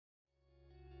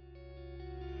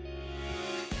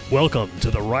Welcome to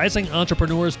the Rising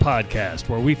Entrepreneurs Podcast,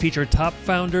 where we feature top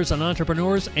founders and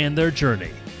entrepreneurs and their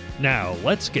journey. Now,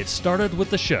 let's get started with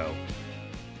the show.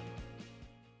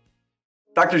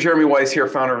 Dr. Jeremy Weiss here,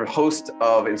 founder and host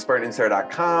of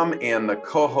InspiredInsider.com and the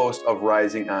co-host of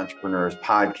Rising Entrepreneurs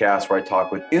Podcast, where I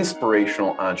talk with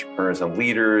inspirational entrepreneurs and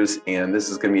leaders. And this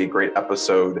is going to be a great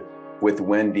episode with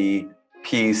Wendy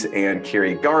Pease and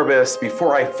Kerri Garbis.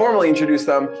 Before I formally introduce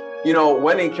them,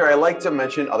 Wendy and Kerri, I like to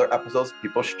mention other episodes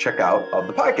people should check out of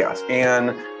the podcast. And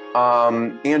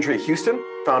Andrea Houston,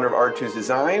 founder of R2's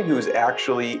Design, who's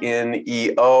actually in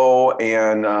EO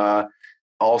and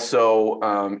also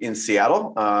in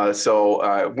Seattle.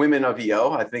 So Women of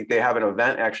EO, I think they have an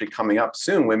event actually coming up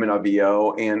soon, Women of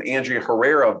EO. And Andrea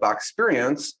Herrera of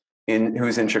Boxperience,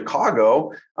 who's in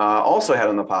Chicago, also had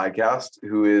on the podcast,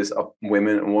 who is a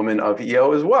woman of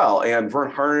EO as well. And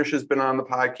Vern Harnish has been on the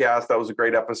podcast. That was a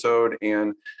great episode.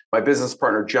 And my business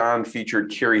partner, John, featured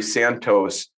Kerri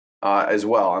Santos as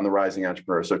well on the Rising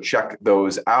Entrepreneur. So check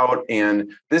those out.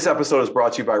 And this episode is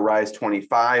brought to you by Rise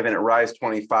 25. And at Rise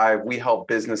 25, we help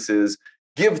businesses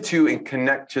give to and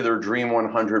connect to their Dream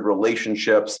 100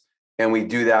 relationships. And we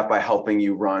do that by helping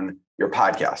you run your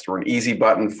podcast. We're an easy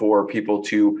button for people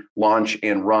to launch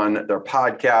and run their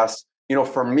podcasts.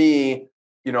 For me,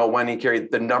 Wendy, Kerri,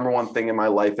 the number one thing in my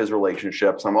life is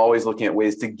relationships. I'm always looking at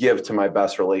ways to give to my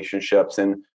best relationships.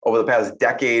 And over the past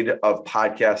decade of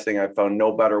podcasting, I've found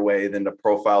no better way than to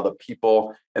profile the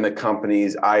people and the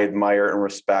companies I admire and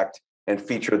respect and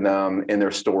feature them in their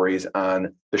stories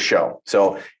on the show.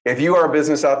 So if you are a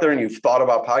business out there and you've thought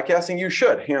about podcasting, you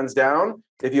should, hands down.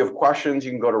 If you have questions, you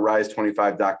can go to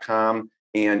rise25.com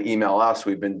and email us.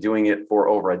 We've been doing it for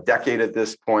over a decade at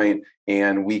this point,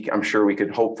 and I'm sure we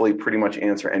could hopefully pretty much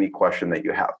answer any question that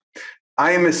you have.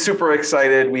 I am super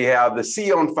excited. We have the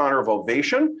CEO and founder of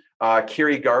Ovation,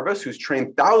 Kerri Garbis, who's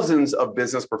trained thousands of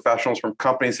business professionals from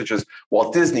companies such as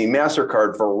Walt Disney,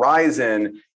 MasterCard,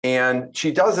 Verizon. And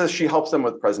she does this. She helps them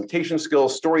with presentation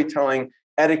skills, storytelling,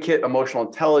 etiquette, emotional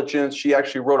intelligence. She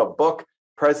actually wrote a book,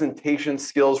 Presentation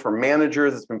Skills for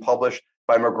Managers. It's been published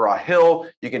by McGraw-Hill.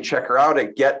 You can check her out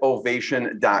at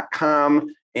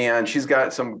getovation.com. And she's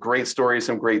got some great stories,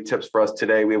 some great tips for us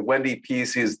today. We have Wendy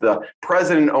Pease. She's the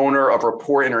president and owner of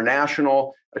Rapport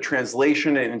International, a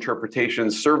translation and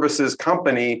interpretation services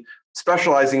company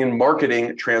specializing in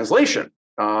marketing translation.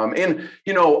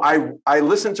 I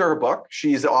listened to her book.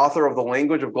 She's the author of The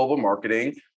Language of Global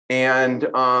Marketing. And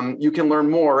you can learn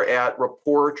more at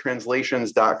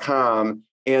rapporttranslations.com.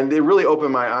 And they really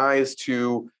opened my eyes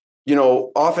to,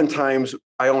 oftentimes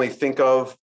I only think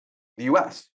of the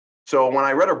US. So when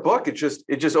I read her book, it just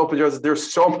opened your eyes.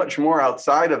 There's so much more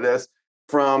outside of this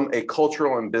from a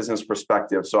cultural and business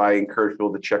perspective. So I encourage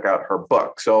people to check out her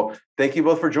book. So thank you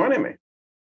both for joining me.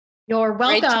 You're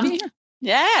welcome.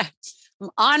 Yeah.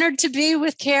 I'm honored to be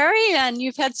with Kerri, and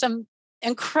you've had some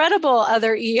incredible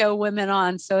other EO women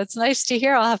on. So it's nice to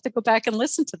hear. I'll have to go back and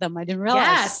listen to them. I didn't realize.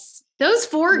 Yes. Those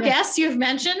four guests you've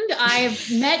mentioned,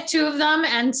 I've met two of them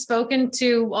and spoken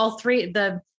to all three,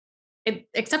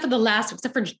 except for the last,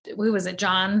 who was it?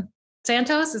 John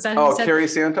Santos? Is that who said? Kerri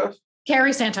Santos?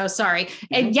 Kerri Santos, sorry.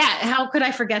 Mm-hmm. And how could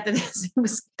I forget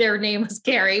that their name was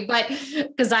Kerri? But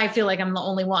because I feel like I'm the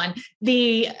only one.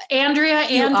 The Andrea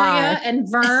and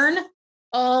Vern,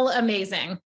 all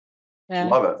amazing. Yeah.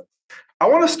 Love it. I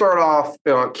want to start off,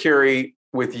 Kerri,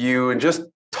 with you and just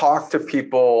talk to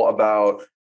people about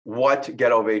what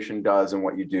Get Ovation does and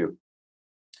what you do.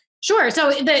 Sure.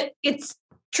 So it's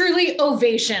truly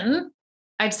Ovation.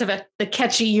 I just have the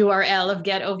catchy URL of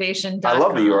getovation.com. I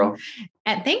love the URL.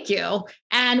 And thank you.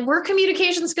 And we're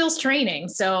communication skills training.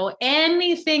 So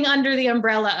anything under the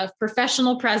umbrella of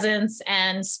professional presence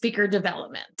and speaker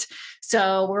development.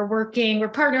 So we're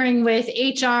partnering with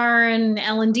HR and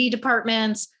L&D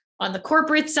departments on the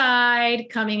corporate side,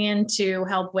 coming in to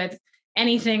help with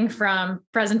anything from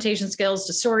presentation skills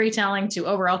to storytelling to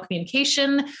overall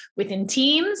communication within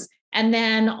teams. And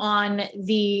then on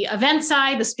the event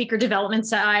side, the speaker development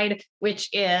side, which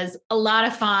is a lot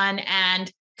of fun and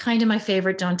kind of my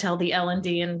favorite, don't tell the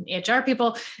L&D and HR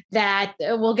people, that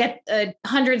we'll get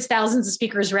hundreds, thousands of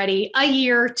speakers ready a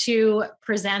year to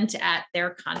present at their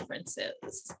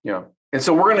conferences. Yeah. And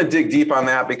so we're going to dig deep on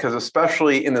that because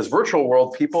especially in this virtual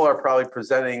world, people are probably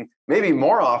presenting maybe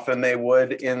more often they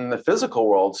would in the physical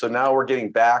world. So now we're getting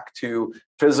back to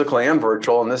physical and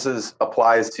virtual. And this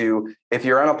applies to if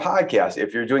you're on a podcast,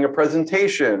 if you're doing a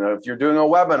presentation, or if you're doing a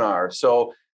webinar.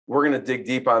 So we're going to dig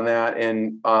deep on that.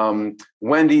 And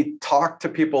Wendy, talk to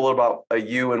people a little about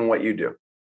you and what you do.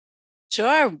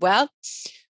 Sure. Well,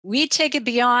 We take it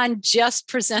beyond just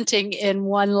presenting in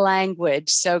one language.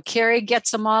 So Kerri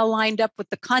gets them all lined up with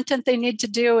the content they need to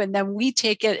do, and then we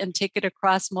take it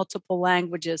across multiple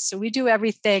languages. So we do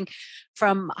everything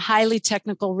from highly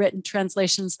technical written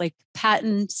translations like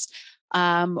patents,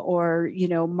 or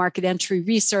market entry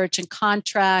research and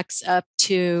contracts, up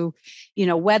to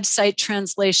website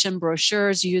translation,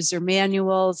 brochures, user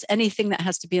manuals, anything that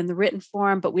has to be in the written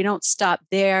form. But we don't stop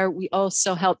there. We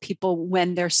also help people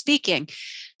when they're speaking.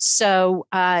 So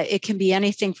it can be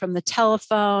anything from the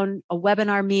telephone, a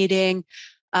webinar meeting,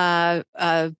 the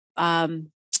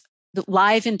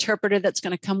live interpreter that's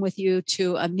going to come with you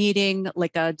to a meeting,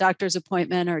 like a doctor's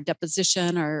appointment or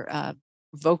deposition or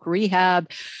voc rehab,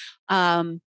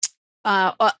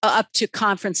 up to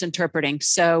conference interpreting.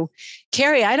 So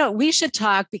Kerri, we should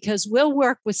talk, because we'll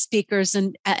work with speakers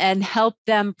and help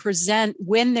them present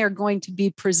when they're going to be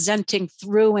presenting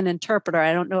through an interpreter.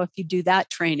 I don't know if you do that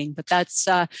training, but that's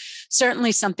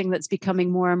certainly something that's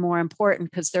becoming more and more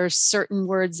important, because there's certain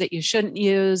words that you shouldn't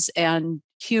use, and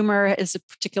humor is a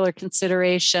particular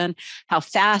consideration, how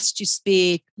fast you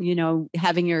speak,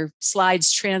 having your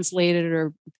slides translated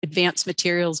or advanced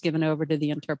materials given over to the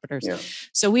interpreters. Yeah.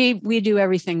 So we do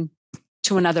everything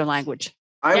to another language.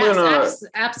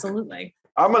 Absolutely.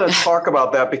 I'm going to talk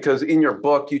about that, because in your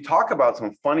book, you talk about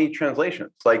some funny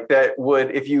translations like that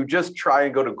would, if you just try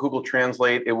and go to Google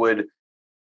Translate, it would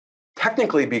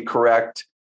technically be correct,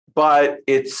 but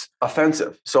it's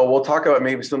offensive. So we'll talk about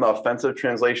maybe some of the offensive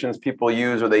translations people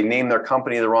use, or they name their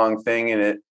company the wrong thing,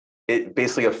 and it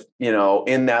basically,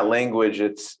 in that language,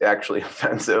 it's actually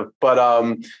offensive. But I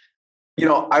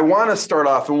want to start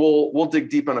off, and we'll dig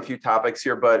deep on a few topics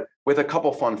here, but with a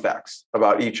couple fun facts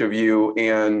about each of you.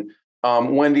 And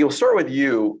Wendy, we'll start with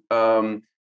you.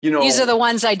 These are the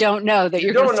ones I don't know that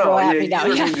you're going to throw at me now.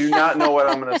 You do not know what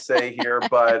I'm going to say here,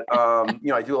 but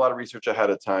I do a lot of research ahead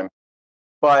of time.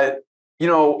 But,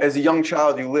 as a young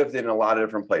child, you lived in a lot of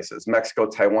different places: Mexico,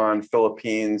 Taiwan,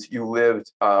 Philippines. You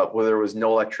lived where there was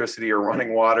no electricity or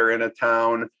running water in a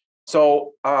town.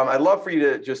 So I'd love for you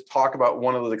to just talk about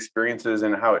one of those experiences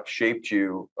and how it shaped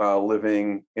you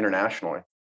living internationally.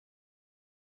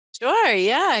 Sure.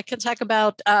 Yeah, I can talk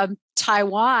about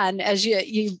Taiwan. As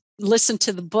you listen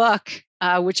to the book,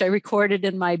 which I recorded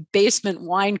in my basement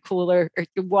wine cooler or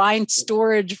wine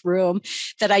storage room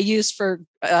that I use for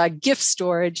gift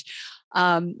storage.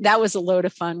 That was a load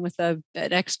of fun with an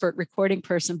expert recording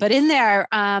person. But in there,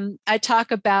 I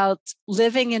talk about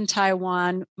living in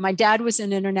Taiwan. My dad was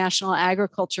in international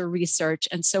agriculture research.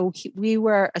 And so we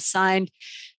were assigned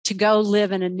to go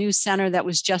live in a new center that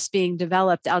was just being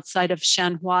developed outside of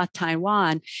Shanhua,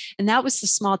 Taiwan. And that was the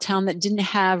small town that didn't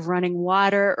have running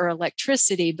water or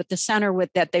electricity, but the center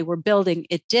that they were building,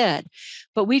 it did.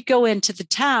 But we'd go into the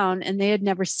town and they had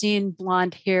never seen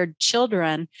blonde-haired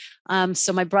children.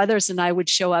 So my brothers and I would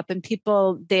show up, and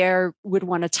people there would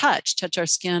want to touch our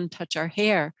skin, touch our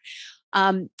hair.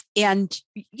 And,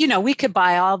 we could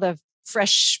buy all the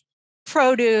fresh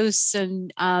produce,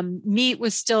 and meat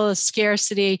was still a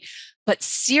scarcity, but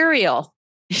cereal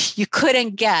you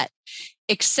couldn't get,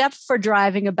 except for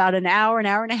driving about an hour and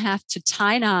a half to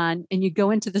Tainan, and you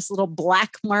go into this little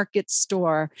black market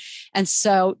store. And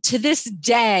so to this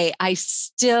day, I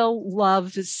still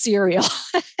love cereal.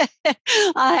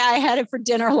 I had it for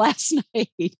dinner last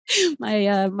night.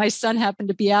 My son happened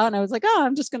to be out, and I was like, oh,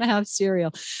 I'm just going to have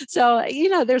cereal. So,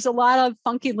 there's a lot of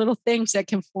funky little things that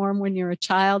can form when you're a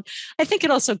child. I think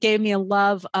it also gave me a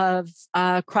love of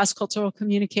cross-cultural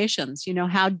communications.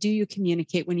 How do you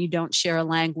communicate when you don't share a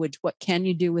language? What can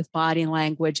you do with body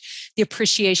language? The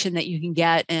appreciation that you can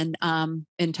get in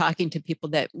talking to people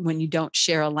that when you don't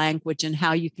share a language, and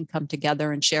how you can come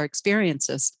together and share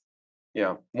experiences.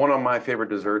 Yeah. One of my favorite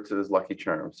desserts is Lucky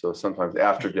Charms. So sometimes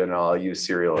after dinner, I'll use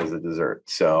cereal as a dessert.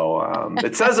 So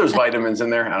it says there's vitamins in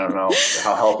there. I don't know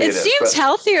how healthy it is. It seems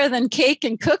healthier than cake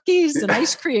and cookies and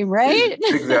ice cream, right?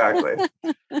 Exactly.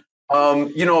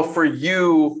 For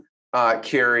you,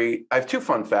 Kerri, I have two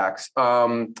fun facts.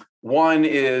 One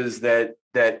is that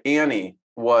Annie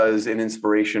was an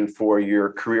inspiration for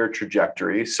your career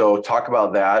trajectory. So talk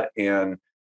about that. And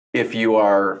if you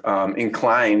are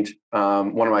inclined,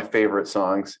 one of my favorite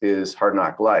songs is Hard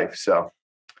Knock Life. So,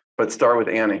 but start with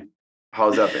Annie.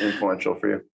 How's that been influential for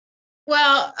you?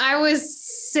 Well, I was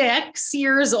 6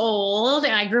 years old,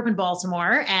 and I grew up in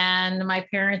Baltimore, and my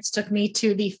parents took me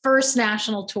to the first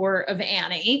national tour of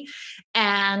Annie.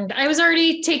 And I was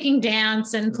already taking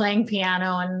dance and playing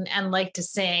piano and liked to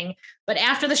sing. But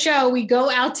after the show, we go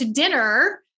out to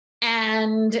dinner,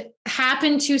 and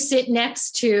happened to sit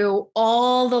next to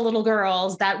all the little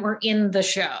girls that were in the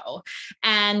show.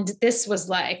 And this was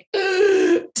like,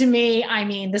 to me, I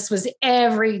mean, this was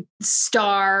every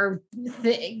star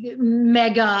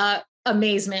mega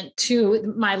amazement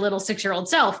to my little 6-year-old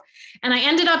self. And I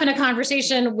ended up in a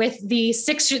conversation with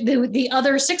the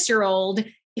other 6-year-old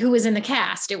who was in the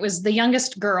cast. It was the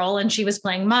youngest girl, and she was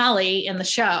playing Molly in the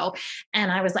show.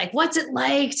 And I was like, what's it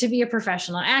like to be a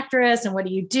professional actress? And what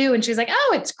do you do? And she's like,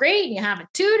 oh, it's great. And you have a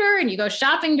tutor and you go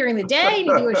shopping during the day and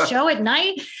you do a show at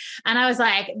night. And I was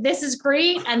like, this is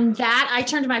great. And that I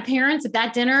turned to my parents at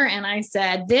that dinner and I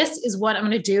said, this is what I'm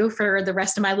going to do for the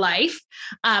rest of my life.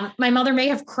 My mother may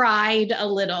have cried a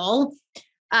little.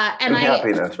 And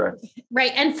happiness, right?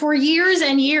 Right. And for years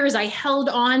and years, I held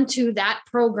on to that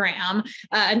program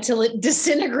until it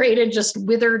disintegrated, just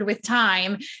withered with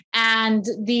time. And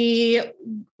the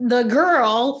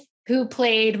girl who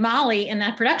played Molly in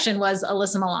that production was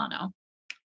Alyssa Milano.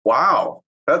 Wow.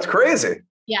 That's crazy.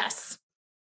 Yes.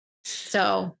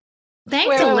 So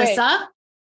thanks, Alyssa.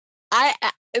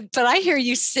 But I hear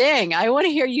you sing. I want to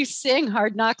hear you sing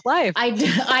Hard Knock Life. I do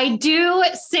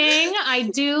sing. I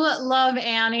do love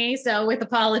Annie. So with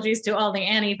apologies to all the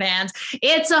Annie fans,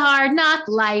 it's a hard knock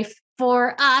life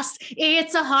for us.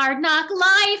 It's a hard knock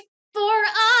life for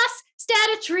us.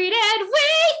 Static treated,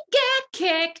 we get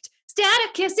kicked.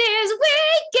 Static kisses,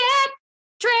 we get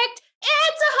tricked.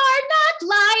 It's a hard knock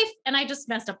life. And I just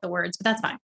messed up the words, but that's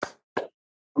fine.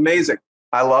 Amazing.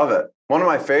 I love it. One of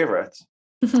my favorites.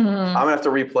 I'm gonna have to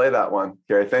replay that one,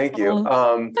 Kerri. Thank you.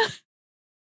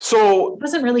 So I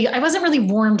wasn't really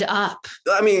warmed up.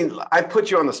 I mean, I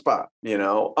put you on the spot, you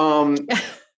know.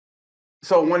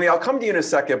 So Wendy, I'll come to you in a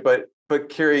second, but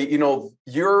Kerri, you know,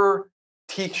 your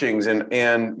teachings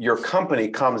and your company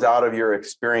comes out of your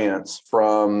experience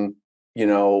from, you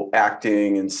know,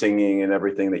 acting and singing and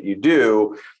everything that you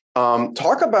do.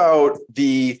 Talk about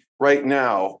the right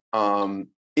now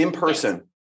in-person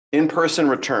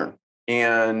return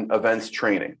and events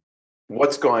training.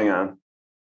 What's going on?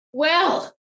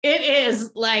 Well, it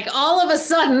is like all of a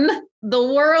sudden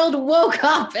the world woke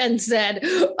up and said,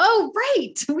 oh,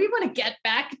 right, we want to get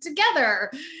back together.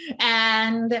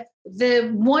 And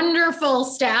the wonderful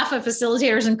staff of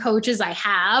facilitators and coaches I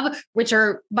have, which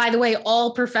are, by the way,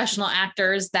 all professional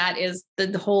actors, that is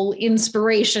the whole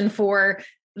inspiration for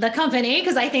the company,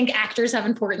 because I think actors have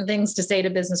important things to say to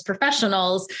business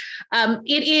professionals.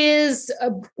 It is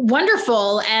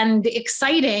wonderful and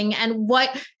exciting. And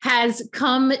what has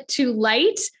come to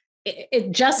light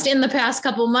just in the past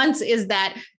couple months is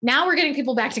that now we're getting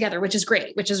people back together, which is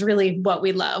great, which is really what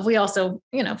we love. We also,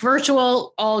 you know,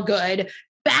 virtual, all good.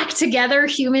 Back together,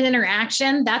 human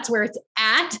interaction, that's where it's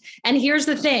at. And here's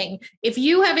the thing. If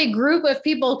you have a group of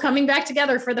people coming back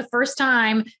together for the first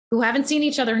time who haven't seen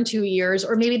each other in 2 years,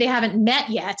 or maybe they haven't met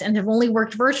yet and have only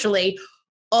worked virtually,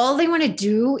 all they want to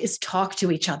do is talk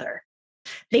to each other.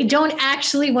 They don't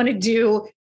actually want to do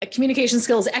communication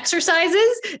skills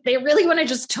exercises. They really want to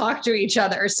just talk to each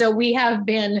other. So we have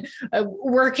been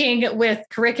working with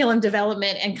curriculum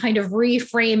development and kind of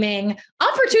reframing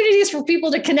opportunities for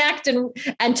people to connect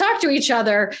and talk to each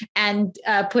other, and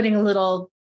putting a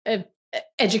little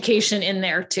education in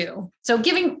there too. So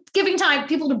giving time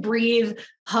people to breathe,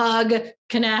 hug,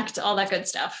 connect, all that good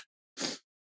stuff.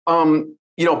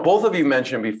 You know, both of you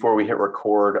mentioned before we hit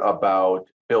record about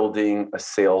building a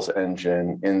sales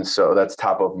engine. And so that's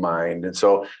top of mind. And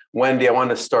so, Wendy, I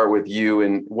wanted to start with you.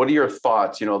 And what are your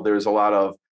thoughts? You know, there's a lot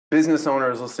of business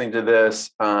owners listening to this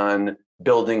on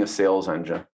building a sales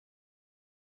engine.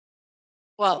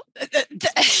 Well,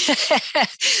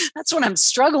 that's what I'm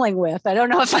struggling with. I don't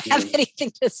know if I have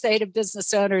anything to say to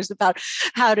business owners about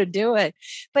how to do it.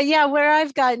 But yeah, where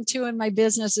I've gotten to in my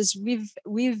business is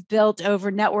we've built over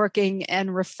networking and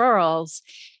referrals.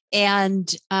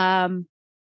 And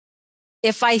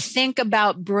if I think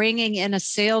about bringing in a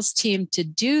sales team to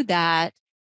do that,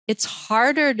 it's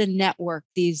harder to network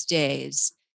these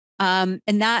days. And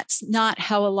that's not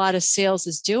how a lot of sales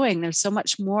is doing. There's so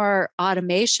much more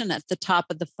automation at the top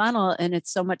of the funnel, and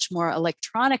it's so much more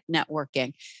electronic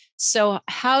networking. So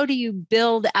how do you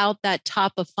build out that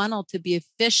top of funnel to be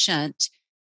efficient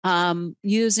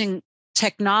using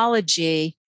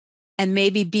technology and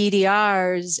maybe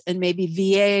BDRs and maybe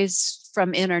VAs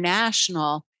from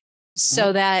international,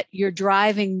 so that you're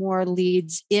driving more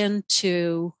leads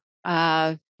into,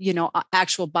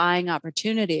 actual buying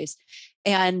opportunities?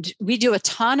 And we do a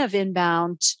ton of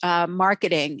inbound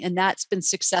marketing, and that's been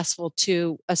successful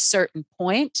to a certain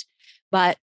point.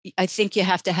 But I think you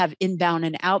have to have inbound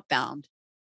and outbound.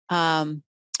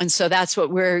 And so that's what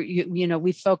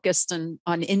we focused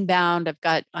on inbound. I've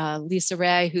got Lisa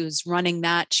Ray, who's running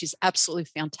that. She's absolutely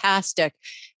fantastic.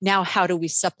 Now, how do we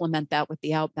supplement that with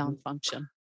the outbound function?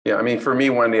 Yeah, I mean, for me,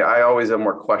 Wendy, I always have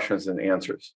more questions than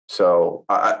answers. So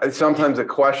sometimes the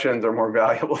questions are more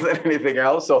valuable than anything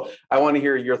else. So I want to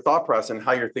hear your thought process and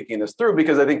how you're thinking this through,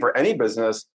 because I think for any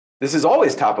business, this is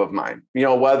always top of mind.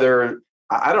 Whether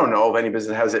I don't know if any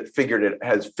business has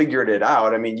figured it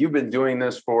out. I mean, you've been doing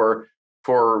this for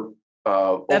over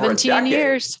 17 a decade,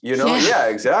 years. Yeah,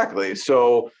 exactly.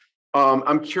 So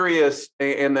I'm curious,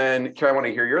 and then Kerri, I want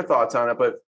to hear your thoughts on it,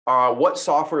 but what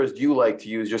softwares do you like to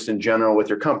use just in general with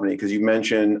your company? Because you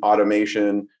mentioned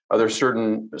automation. Are there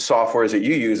certain softwares that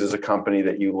you use as a company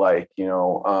that you like?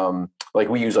 Like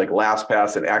we use like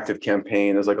LastPass and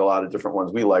ActiveCampaign. There's like a lot of different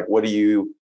ones we like. What do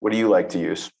you like to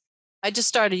use? I just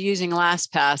started using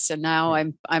LastPass, and now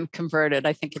I'm converted.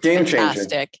 I think it's game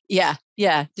fantastic. changing.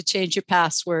 Yeah, to change your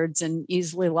passwords and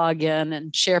easily log in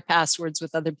and share passwords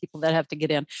with other people that have to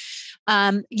get in.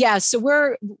 So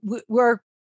we're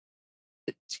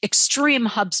extreme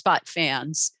HubSpot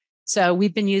fans. So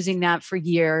we've been using that for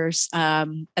years.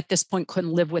 At this point,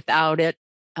 couldn't live without it.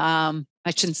 I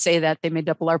shouldn't say that, they may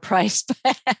double our price,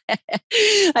 but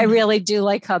I really do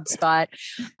like HubSpot.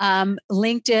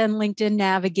 LinkedIn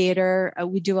Navigator,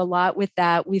 we do a lot with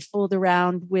that. We fooled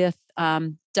around with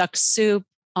Duck Soup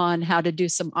on how to do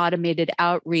some automated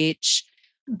outreach.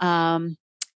 But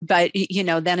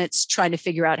then it's trying to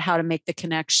figure out how to make the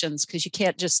connections, because you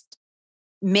can't just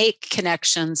make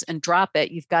connections and drop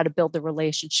it. You've got to build the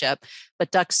relationship.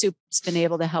 But Duck Soup's been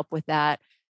able to help with that.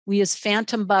 We use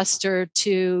Phantom Buster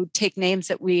to take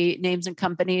names and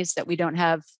companies that we don't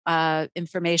have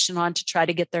information on, to try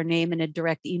to get their name in a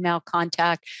direct email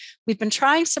contact. We've been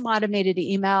trying some automated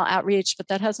email outreach, but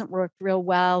that hasn't worked real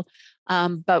well.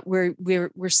 But we're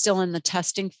still in the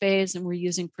testing phase, and we're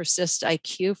using Persist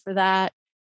IQ for that.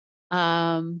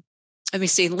 Let me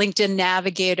see. LinkedIn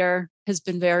Navigator has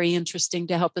been very interesting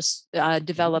to help us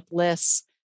develop lists.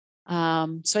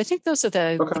 So I think those are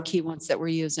the key ones that we're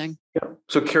using. Yeah.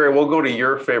 So Kerri, we'll go to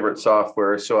your favorite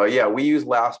software. So we use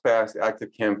LastPass,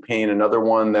 ActiveCampaign. Another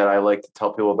one that I like to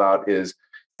tell people about is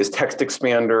Text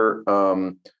Expander.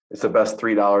 It's the best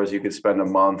 $3 you could spend a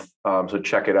month. So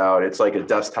check it out. It's like a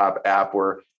desktop app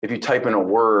where if you type in a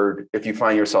word, if you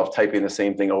find yourself typing the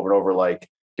same thing over and over, like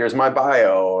here's my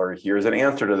bio or here's an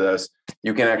answer to this,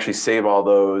 you can actually save all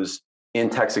those in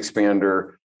Text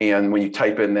Expander. And when you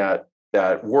type in that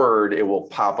word, it will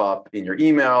pop up in your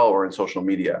email or in social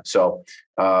media. So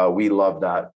we love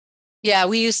that. Yeah,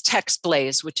 we use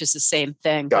TextBlaze, which is the same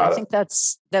thing. But I think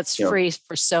that's free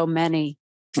for so many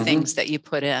things that you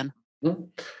put in. Mm-hmm.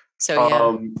 So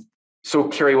yeah. So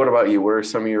Kerri, what about you? What are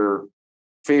some of your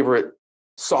favorite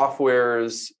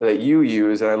softwares that you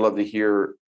use? And I'd love to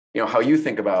hear, how you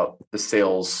think about the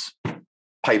sales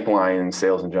pipeline and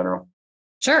sales in general.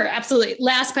 Sure, absolutely.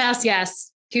 LastPass,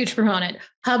 yes. Huge proponent.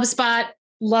 HubSpot,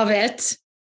 love it.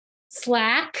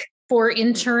 Slack for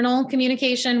internal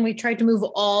communication. We tried to move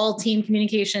all team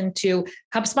communication to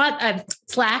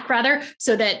Slack rather,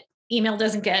 so that email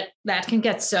I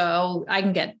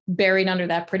can get buried under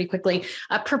that pretty quickly.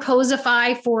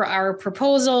 Proposify for our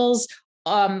proposals,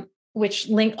 which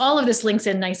all of this links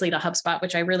in nicely to HubSpot,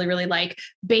 which I really, really like.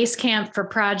 Basecamp for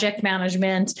project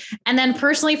management. And then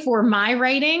personally for my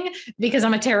writing, because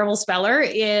I'm a terrible speller,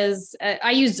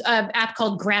 I use an app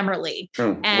called Grammarly.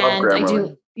 And love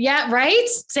Grammarly.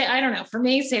 I don't know. For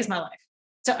me, it saves my life.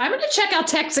 So I'm going to check out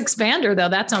Text Expander though.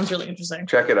 That sounds really interesting.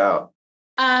 Check it out.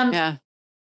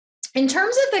 In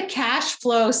terms of the cash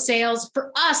flow sales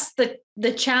for us,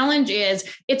 the challenge is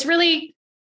it's really,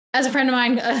 as a friend of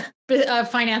mine, a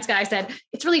finance guy said,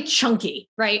 it's really chunky,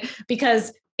 right?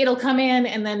 Because it'll come in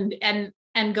and then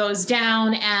and goes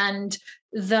down. And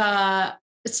the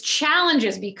challenge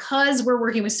is because we're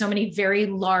working with so many very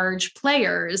large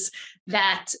players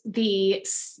that the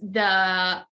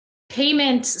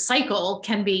payment cycle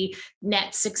can be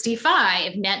net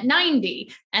 65, net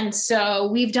 90. And so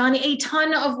we've done a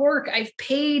ton of work. I've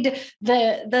paid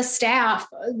the staff,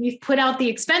 we've put out the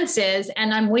expenses,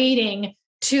 and I'm waiting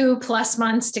 2+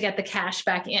 months to get the cash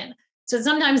back in. So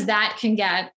sometimes that can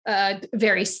get a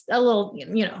little,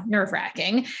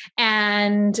 nerve-wracking.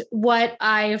 And what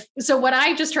I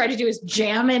just try to do is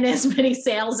jam in as many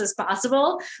sales as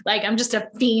possible. Like I'm just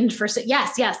a fiend for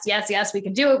yes, we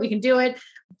can do it.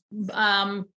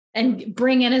 And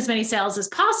bring in as many sales as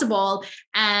possible.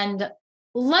 And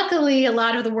luckily, a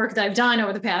lot of the work that I've done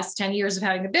over the past 10 years of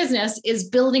having the business is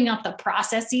building up the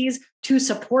processes to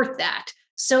support that,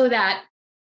 so that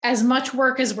as much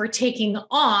work as we're taking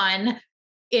on,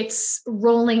 it's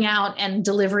rolling out and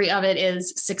delivery of it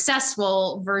is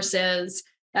successful versus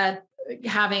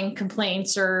having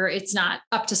complaints or it's not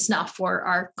up to snuff for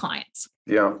our clients.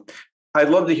 Yeah. I'd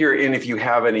love to hear, and if you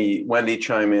have any, Wendy,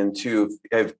 chime in too,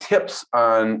 have tips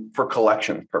for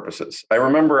collection purposes. I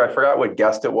remember, I forgot what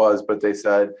guest it was, but they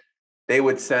said they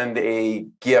would send a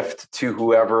gift to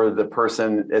whoever the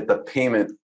person at the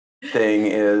payment thing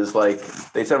is, like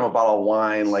they send them a bottle of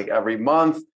wine like every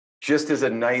month, just as a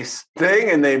nice thing,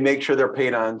 and they make sure they're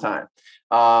paid on time.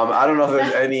 I don't know if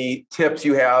there's any tips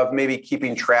you have, maybe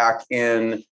keeping track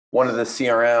in one of the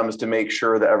CRMs to make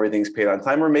sure that everything's paid on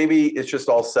time, or maybe it's just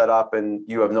all set up and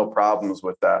you have no problems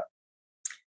with that.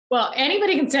 Well,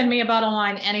 anybody can send me a bottle of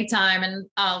wine anytime and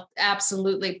I'll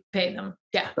absolutely pay them.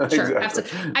 Yeah, sure. Exactly.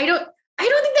 Absolutely. I don't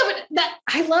think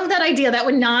I love that idea. That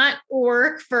would not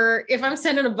work for if I'm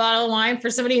sending a bottle of wine for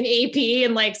somebody in AP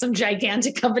and like some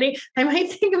gigantic company. I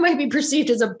might think it might be perceived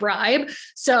as a bribe.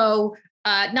 So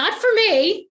not for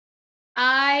me.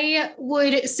 I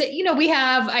would say,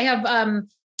 I have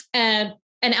an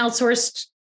outsourced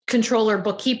controller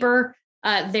bookkeeper.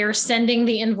 They're sending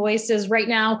the invoices right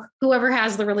now. Whoever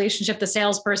has the relationship, the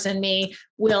salesperson, me,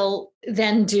 will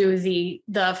then do the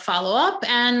follow-up,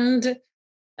 and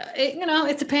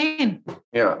it's a pain.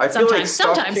 Yeah, I feel like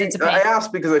sometimes it's a pain. I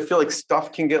ask because I feel like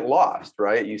stuff can get lost,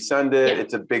 right? You send it,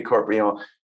 it's a big corporate,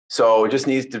 so it just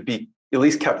needs to be at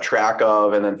least kept track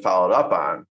of and then followed up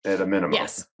on at a minimum.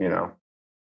 Yes.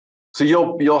 So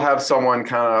you'll have someone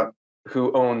kind of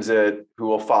who owns it, who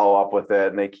will follow up with it,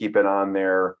 and they keep it on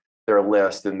their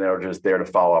list, and they're just there to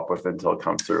follow up with it until it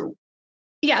comes through.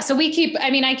 Yeah. So I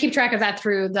keep track of that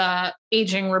through the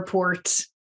aging report,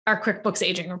 our QuickBooks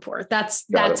aging report. That's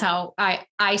how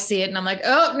I see it. And I'm like,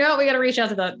 oh no, we got to reach out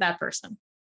to that person.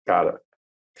 Got it.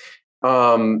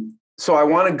 So I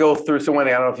want to go through, so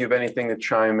Wendy, I don't know if you have anything to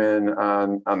chime in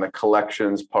on the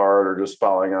collections part, or just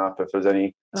following up, if there's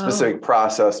any specific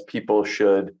process people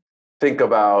should think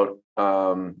about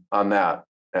on that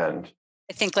end.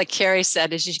 I think like Kerri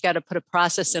said, is you got to put a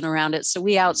process in around it. So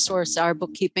we outsource our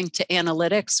bookkeeping to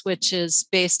analytics, which is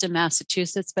based in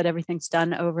Massachusetts, but everything's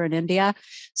done over in India.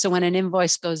 So when an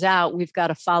invoice goes out, we've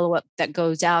got a follow-up that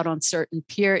goes out on certain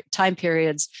time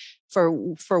periods for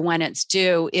when it's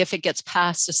due. If it gets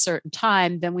past a certain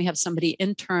time, then we have somebody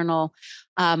internal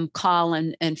call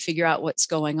and figure out what's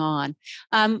going on.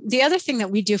 The other thing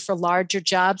that we do for larger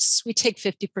jobs, we take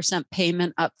 50%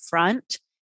 payment up front,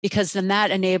 because then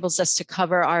that enables us to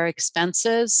cover our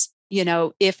expenses,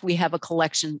 if we have a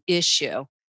collection issue.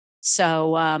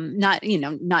 So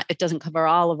it doesn't cover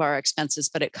all of our expenses,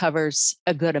 but it covers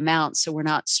a good amount. So we're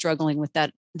not struggling with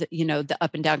that, the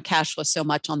up and down cash flow so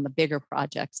much on the bigger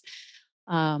projects.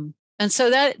 And so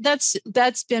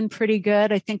that's been pretty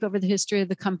good. I think over the history of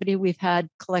the company, we've had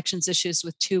collections issues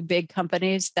with two big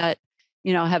companies that,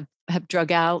 have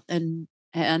drug out and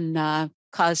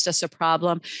caused us a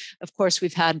problem. Of course,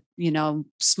 we've had,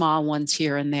 small ones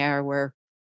here and there where,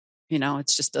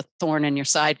 it's just a thorn in your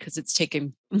side because it's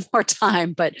taking more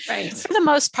time. But for the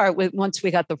most part, once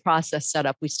we got the process set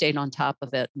up, we stayed on top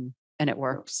of it and it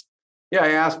works. Yeah,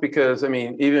 I asked because,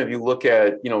 even if you look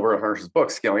at, Vernon Harsh's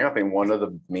book, Scaling Up, one of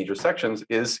the major sections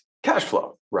is cash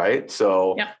flow, right?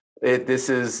 So this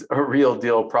is a real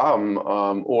deal problem,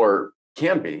 or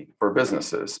can be for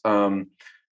businesses.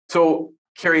 So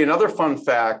Kerri, another fun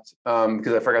fact,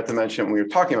 because I forgot to mention when we were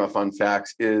talking about fun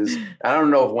facts, is, I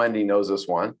don't know if Wendy knows this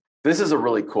one. This is a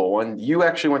really cool one. You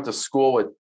actually went to school with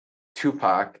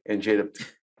Tupac and Jada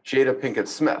Pinkett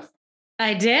Smith.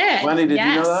 I did. Wendy, did you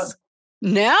know that?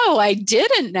 No, I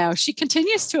didn't know. She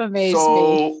continues to amaze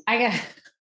me.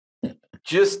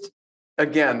 Just,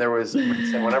 again, there was,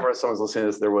 whenever someone's listening to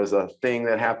this, there was a thing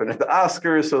that happened at the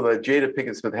Oscars, so that Jada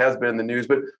Pinkett Smith has been in the news,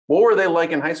 but what were they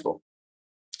like in high school?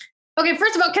 Okay,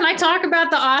 first of all, can I talk about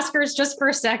the Oscars just for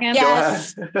a second?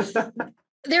 Yes.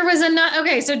 There was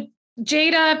so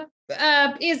Jada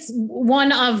is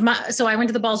one of so I went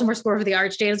to the Baltimore School for the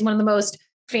Arts. Jada is one of the most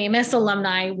famous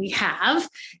alumni we have.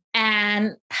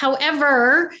 And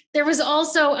however, there was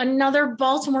also another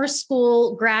Baltimore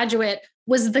School graduate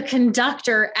was the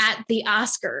conductor at the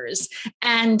Oscars.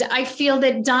 And I feel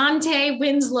that Dante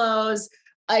Winslow's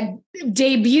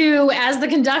debut as the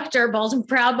conductor,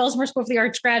 proud Baltimore School for the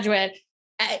Arts graduate,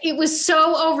 it was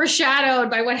so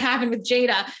overshadowed by what happened with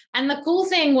Jada. And the cool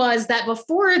thing was that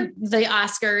before the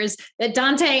Oscars, that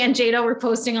Dante and Jada were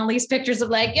posting all these pictures of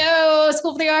like, yo,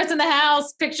 School for the Arts in the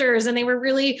house pictures. And they were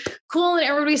really cool. And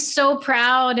everybody's so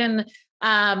proud. And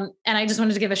I just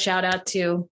wanted to give a shout out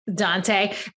to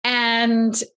Dante.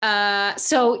 And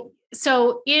so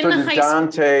so in did high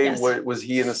Dante, school, was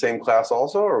he in the same class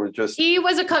also, or was just? he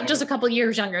was just a couple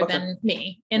years younger than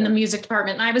me in the music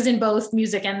department. And I was in both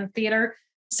music and theater.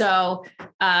 So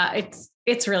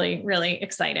it's really, really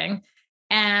exciting.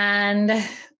 And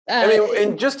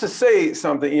and just to say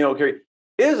something, Kerri,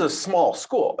 it is a small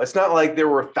school. It's not like there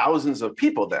were thousands of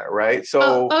people there, right?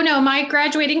 So oh no, my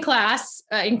graduating class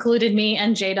included me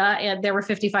and Jada, and there were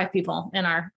 55 people in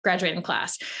our graduating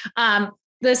class.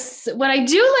 What I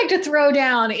do like to throw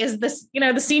down is this,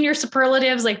 the senior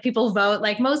superlatives, like people vote,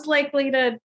 like most likely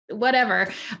to whatever.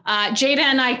 Jada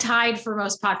and I tied for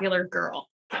most popular girl.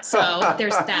 So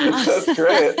there's that. That's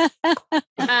great.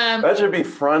 That should be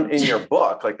front in your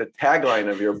book. Like the tagline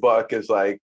of your book is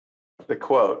like the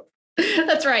quote.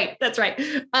 That's right.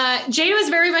 Jada was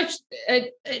very much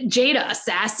Jada,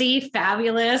 sassy,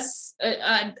 fabulous,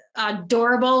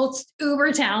 adorable,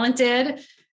 uber talented,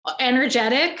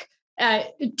 energetic.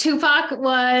 Tupac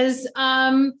was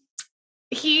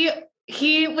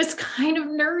he was kind of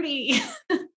nerdy.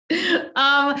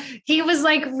 He was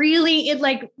like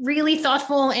really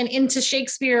thoughtful and into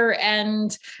Shakespeare,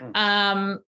 and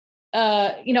I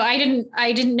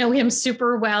didn't know him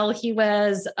super well. He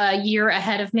was a year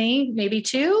ahead of me, maybe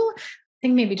two, I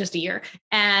think maybe just a year.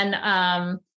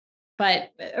 And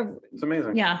but it's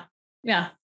amazing. Yeah.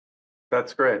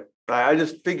 That's great. I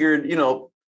just figured,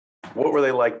 what were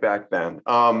they like back then?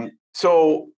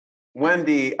 So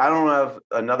Wendy, I don't have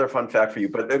another fun fact for you,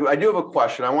 but I do have a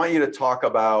question. I want you to talk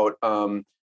about,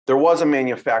 there was a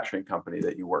manufacturing company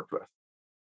that you worked with,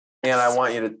 and I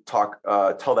want you to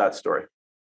tell that story.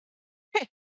 Okay.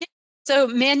 So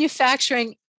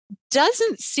manufacturing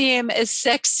doesn't seem as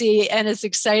sexy and as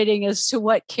exciting as to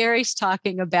what Kerri's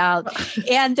talking about.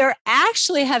 And they're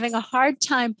actually having a hard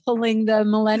time pulling the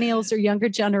millennials or younger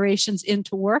generations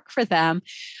into work for them.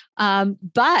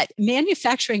 But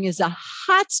manufacturing is a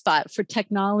hotspot for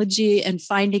technology and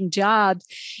finding jobs.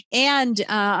 And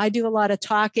I do a lot of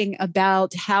talking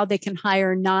about how they can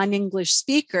hire non-English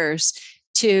speakers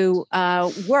to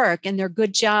work, and they're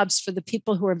good jobs for the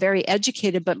people who are very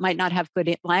educated but might not have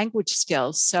good language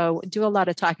skills. So do a lot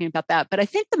of talking about that. But I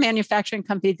think the manufacturing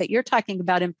company that you're talking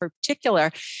about in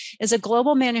particular is a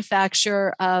global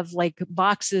manufacturer of like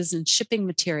boxes and shipping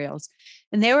materials.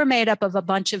 And they were made up of a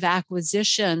bunch of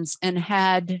acquisitions and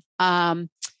had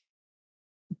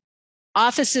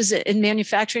offices in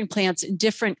manufacturing plants in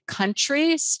different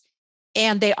countries.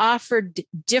 And they offered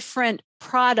different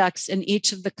products in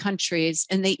each of the countries,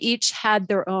 and they each had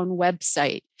their own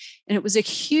website. And it was a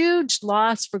huge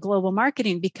loss for global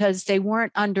marketing because they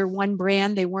weren't under one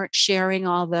brand. They weren't sharing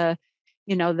all the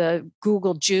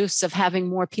Google juice of having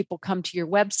more people come to your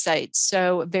website.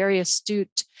 So a very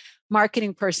astute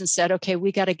marketing person said, okay,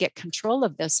 we got to get control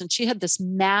of this. And she had this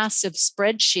massive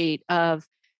spreadsheet of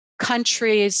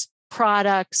countries,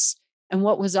 products, and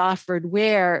what was offered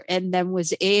where, and then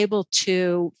was able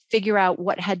to figure out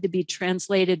what had to be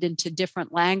translated into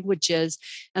different languages.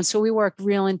 And so we worked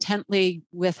real intently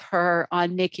with her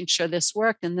on making sure this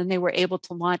worked. And then they were able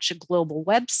to launch a global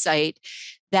website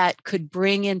that could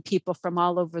bring in people from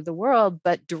all over the world,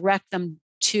 but direct them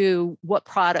to what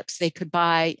products they could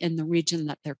buy in the region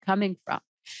that they're coming from.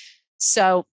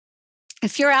 So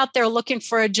if you're out there looking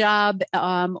for a job,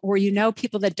 or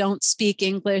people that don't speak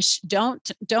English,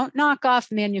 don't knock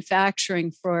off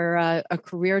manufacturing for a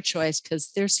career choice,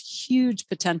 because there's huge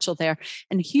potential there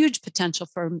and huge potential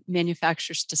for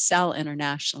manufacturers to sell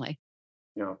internationally.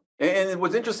 Yeah, and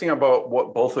what's interesting about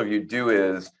what both of you do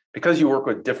is, because you work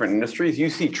with different industries, you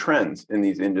see trends in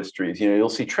these industries. You'll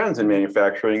see trends in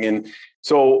manufacturing, and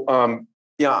so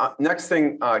next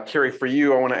thing, Kerri, for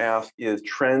you, I want to ask is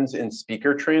trends in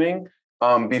speaker training.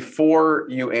 Before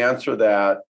you answer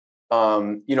that,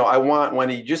 I want,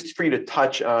 Wendy, just for you to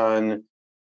touch on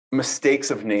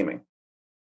mistakes of naming.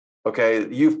 Okay,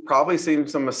 you've probably seen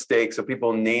some mistakes of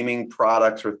people naming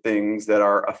products or things that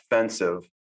are offensive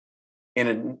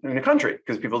in a country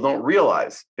because people don't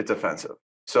realize it's offensive.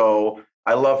 So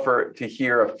I love to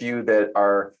hear a few that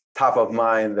are top of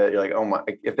mind that you're like, oh my,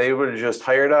 if they would have just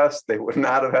hired us, they would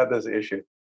not have had this issue.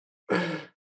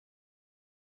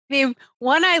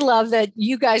 One I love that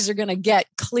you guys are going to get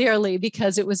clearly,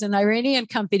 because it was an Iranian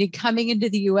company coming into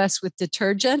the US with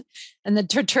detergent, and the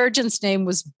detergent's name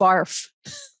was Barf.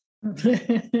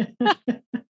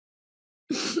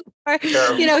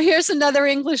 Here's another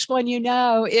English one,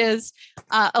 is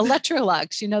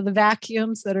Electrolux, the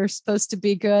vacuums that are supposed to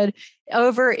be good.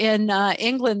 Over in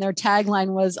England, their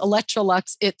tagline was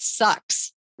Electrolux, it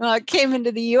sucks. Well, it came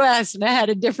into the US and it had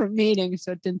a different meaning,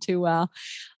 so it didn't too well.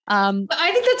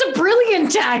 I think that's a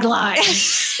brilliant tagline.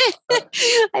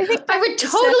 I would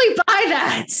totally buy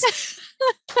that.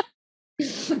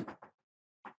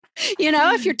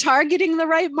 If you're targeting the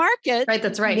right market, right,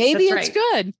 that's right. Maybe that's it's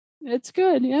good. It's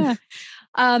good. Yeah.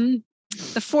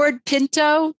 The Ford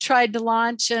Pinto tried to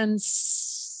launch in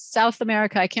South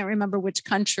America. I can't remember which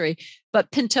country,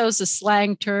 but Pinto is a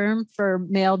slang term for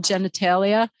male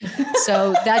genitalia.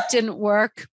 So that didn't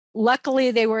work.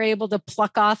 Luckily, they were able to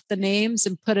pluck off the names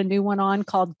and put a new one on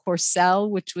called Corcel,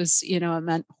 which was, it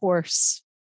meant horse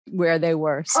where they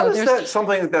were. How does that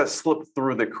something like that slip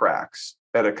through the cracks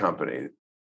at a company?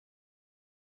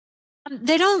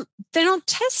 They don't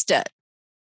test it.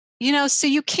 So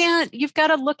you've got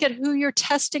to look at who you're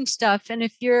testing stuff. And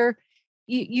if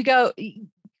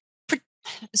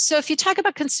so if you talk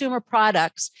about consumer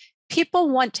products, people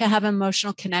want to have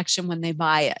emotional connection when they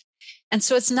buy it. And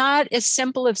so it's not as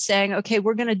simple as saying, okay,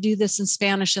 we're going to do this in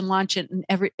Spanish and launch it in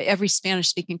every Spanish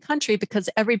speaking country, because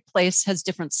every place has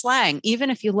different slang. Even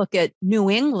if you look at New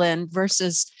England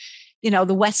versus,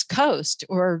 the West Coast,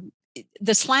 or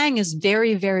the slang is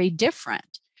very, very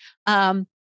different. I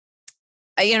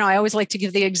always like to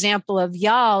give the example of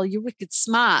y'all, you're wicked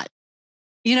smart.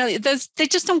 They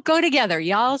just don't go together.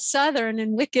 Y'all Southern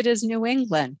and wicked is New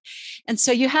England. And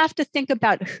so you have to think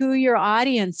about who your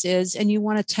audience is, and you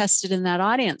want to test it in that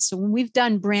audience. So when we've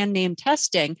done brand name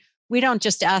testing, we don't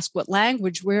just ask what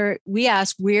language, we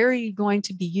ask, where are you going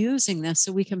to be using this,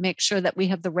 so we can make sure that we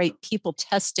have the right people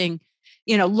testing,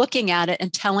 looking at it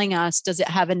and telling us, does it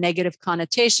have a negative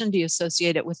connotation? Do you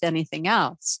associate it with anything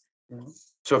else?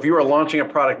 So if you are launching a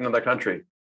product in another country,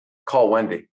 call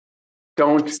Wendy.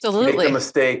 Don't make the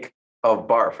mistake of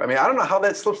barf. I mean, I don't know how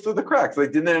that slips through the cracks.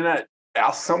 Like, did they not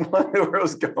ask someone where it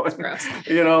was going?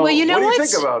 Well, what do you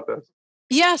think about this?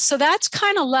 Yeah, so that's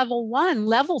kind of level one.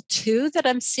 Level two that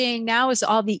I'm seeing now is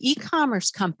all the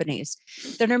e-commerce companies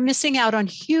that are missing out on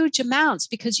huge amounts,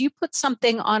 because you put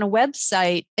something on a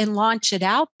website and launch it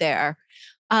out there.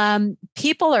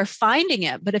 People are finding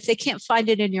it, but if they can't find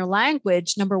it in your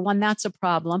language, number one, that's a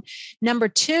problem. Number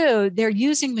two, they're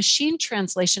using machine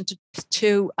translation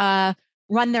to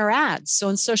run their ads. So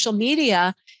in social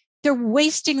media, they're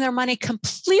wasting their money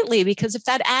completely, because if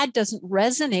that ad doesn't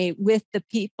resonate with the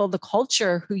people, the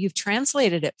culture who you've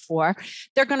translated it for,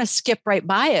 they're going to skip right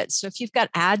by it. So if you've got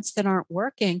ads that aren't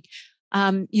working,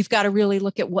 you've got to really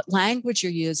look at what language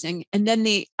you're using. And then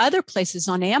the other places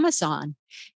on Amazon.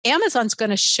 Amazon's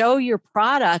going to show your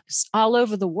products all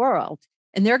over the world,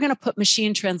 and they're going to put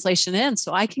machine translation in.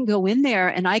 So I can go in there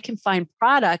and I can find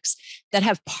products that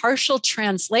have partial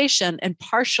translation and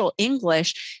partial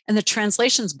English, and the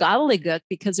translation's gobbledygook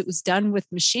because it was done with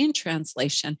machine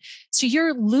translation. So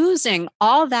you're losing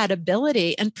all that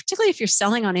ability. And particularly if you're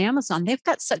selling on Amazon, they've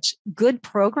got such good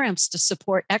programs to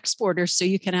support exporters so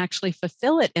you can actually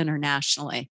fulfill it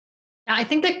internationally. I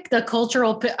think that the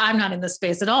cultural, I'm not in this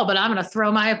space at all, but I'm going to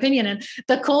throw my opinion in.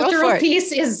 The cultural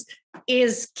piece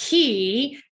is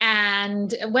key.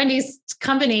 And Wendy's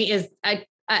company is a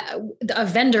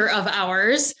vendor of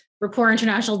ours. Rapport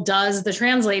International does the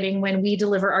translating when we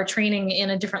deliver our training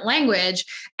in a different language.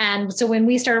 And so when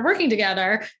we started working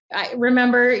together, I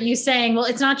remember you saying, well,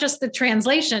 it's not just the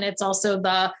translation, it's also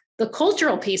the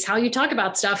cultural piece, how you talk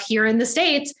about stuff here in the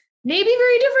States. Maybe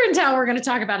very different how we're going to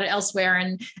talk about it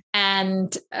elsewhere.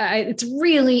 And it's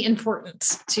really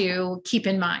important to keep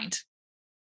in mind.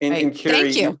 And Kerri,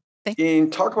 thank you.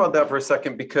 And talk about that for a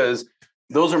second, because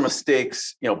those are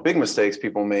mistakes, big mistakes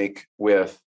people make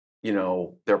with,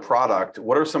 their product.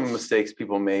 What are some mistakes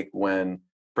people make when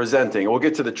presenting? We'll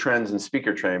get to the trends in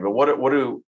speaker training, but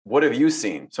what have you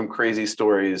seen? Some crazy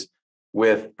stories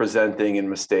with presenting and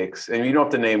mistakes? And you don't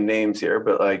have to name names here,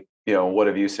 but what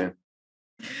have you seen?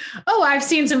 Oh, I've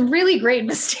seen some really great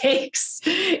mistakes,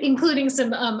 including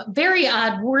some very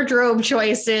odd wardrobe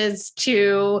choices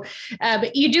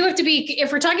but you do have to be,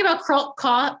 if we're talking about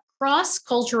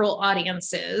cross-cultural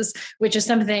audiences, which is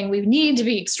something we need to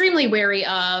be extremely wary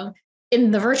of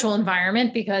in the virtual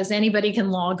environment, because anybody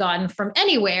can log on from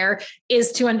anywhere,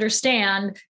 is to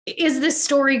understand, is this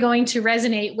story going to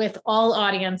resonate with all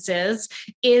audiences?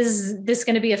 Is this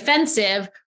going to be offensive?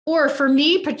 Or for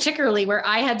me, particularly, where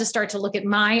I had to start to look at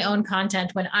my own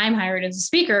content when I'm hired as a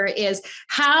speaker, is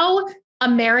how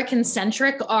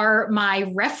American-centric are my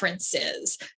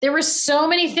references. There were so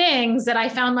many things that I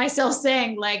found myself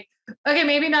saying, like, okay,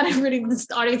 maybe not everybody in this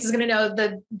audience is going to know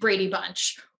the Brady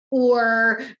Bunch,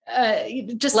 or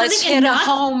just let's hit a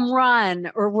home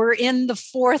run, or we're in the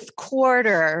fourth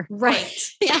quarter. Right.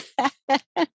 Yeah.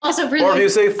 Also, really, or if you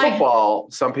say football,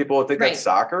 some people would think that's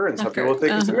soccer, and some people would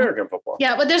think it's American football.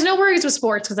 Yeah, but there's no worries with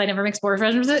sports because I never make sports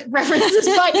references.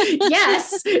 But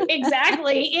yes,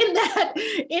 exactly.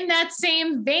 In that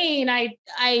same vein,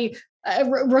 I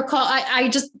recall,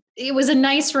 it was a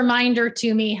nice reminder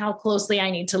to me how closely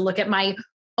I need to look at my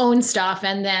own stuff.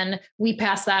 And then we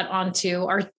pass that on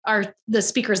to the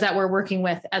speakers that we're working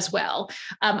with as well.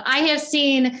 I have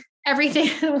seen everything.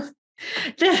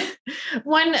 This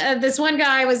one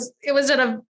guy it was at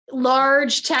a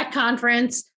large tech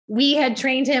conference. We had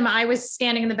trained him. I was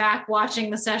standing in the back watching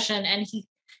the session, and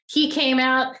he came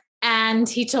out and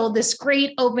he told this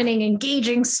great opening,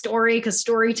 engaging story, because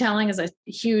storytelling is a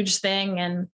huge thing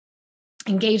and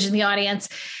engaging the audience.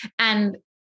 And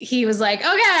he was like,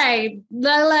 okay,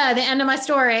 the end of my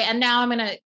story. And now I'm going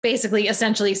to basically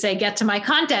essentially say, get to my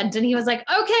content. And he was like,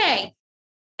 okay.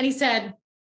 And he said,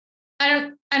 I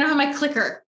don't have my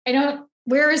clicker.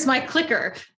 Where is my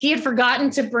clicker? He had forgotten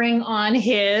to bring on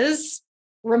his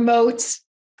remote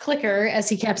clicker, as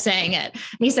he kept saying it.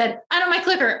 And he said, I don't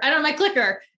have my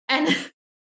clicker. And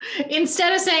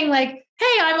instead of saying like,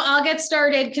 hey, I'll get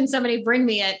started, can somebody bring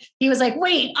me it? He was like,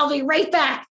 wait, I'll be right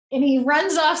back. And he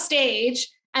runs off stage,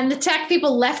 and the tech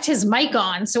people left his mic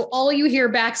on. So all you hear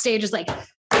backstage is like,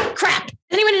 crap.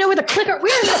 Anyone know where the clicker?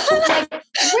 Where's the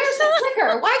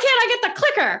clicker? Why can't I get the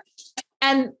clicker?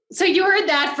 And so you heard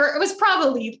that it was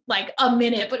probably like a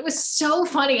minute, but it was so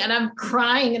funny. And I'm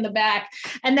crying in the back.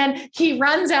 And then he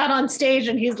runs out on stage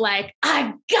and he's like,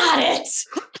 I got it.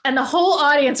 And the whole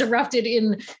audience erupted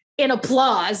in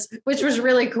applause, which was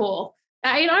really cool.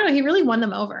 I don't know, he really won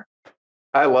them over.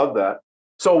 I love that.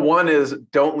 So one is,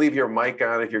 don't leave your mic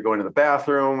on if you're going to the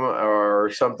bathroom or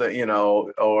something,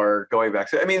 or going back.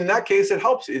 I mean, in that case, it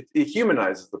helps. It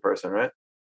humanizes the person, right?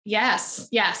 Yes.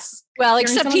 Well,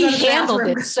 except he handled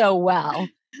it so well.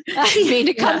 I mean,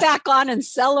 to come back on and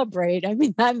celebrate, I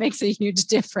mean, that makes a huge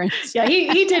difference. Yeah,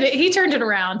 he did it. He turned it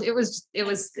around. It was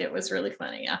really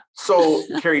funny. Yeah. So,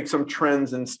 Kerri, some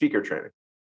trends in speaker training.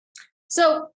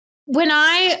 So when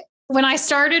I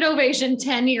started Ovation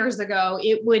 10 years ago,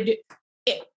 it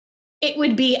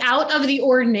would be out of the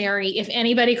ordinary if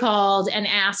anybody called and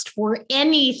asked for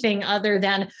anything other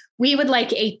than, we would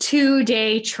like a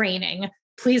 2-day training.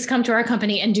 Please come to our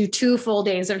company and do 2 full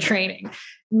days of training.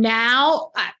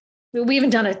 Now, we haven't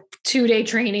done a 2-day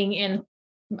training in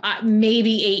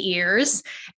maybe 8 years.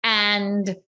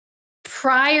 And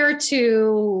prior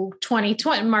to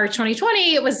March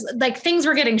 2020, it was like things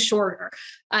were getting shorter.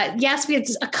 Yes, we had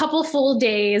a couple full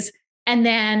days, and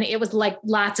then it was like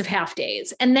lots of half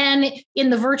days. And then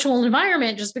in the virtual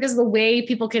environment, just because of the way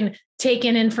people can take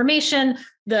in information,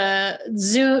 the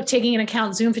Zoom, taking into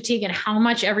account Zoom fatigue and how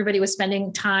much everybody was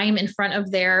spending time in front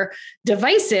of their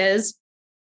devices,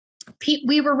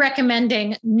 we were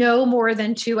recommending no more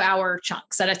than 2-hour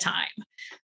chunks at a time.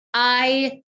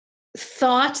 I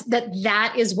thought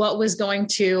that is what was going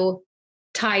to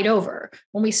tide over.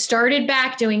 When we started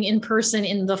back doing in-person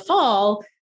in the fall,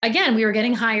 again, we were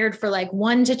getting hired for like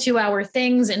 1 to 2 hour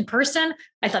things in person.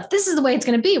 I thought, this is the way it's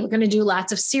going to be. We're going to do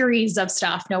lots of series of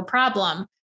stuff, no problem.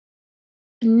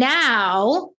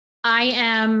 Now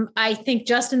I think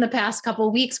just in the past couple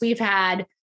of weeks, we've had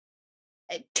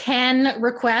 10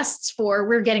 requests for,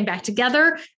 we're getting back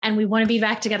together and we want to be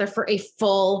back together for a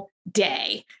full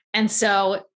day. And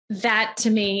so that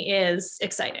to me is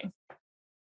exciting.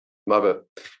 Love it.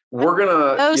 We're going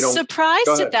to, I was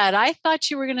surprised at that. I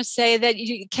thought you were going to say that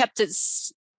you kept it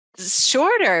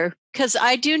shorter, because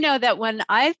I do know that when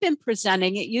I've been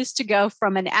presenting, it used to go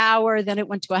from an hour, then it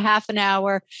went to a half an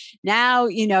hour. Now,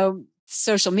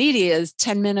 social media is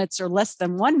 10 minutes or less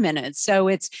than 1 minute. So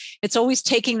it's always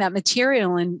taking that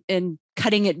material and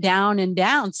cutting it down and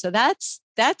down. So that's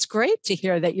great to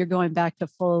hear that you're going back to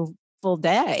full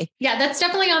day. Yeah, that's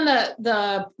definitely on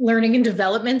the learning and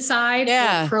development side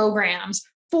of programs.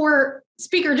 For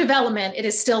speaker development, it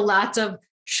is still lots of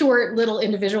short little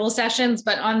individual sessions,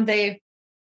 but on the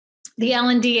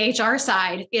L&D HR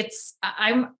side,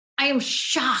 I am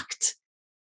shocked,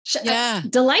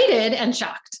 delighted and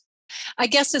shocked. I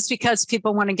guess it's because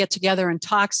people want to get together and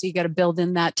talk. So you got to build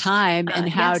in that time. And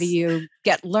how do you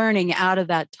get learning out of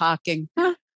that talking?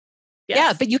 Yes.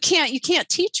 Yeah, but you can't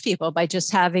teach people by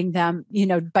just having them,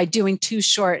 by doing too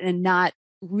short and not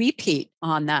repeat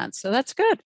on that. So that's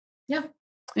good. Yeah.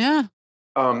 Yeah.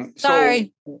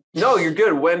 Sorry. No, you're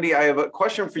good. Wendy, I have a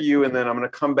question for you, and then I'm going to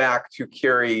come back to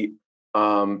Kerri.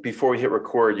 Before we hit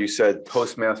record, you said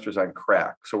Toastmasters on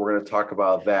crack. So we're going to talk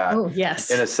about that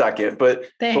in a second. But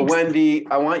Wendy,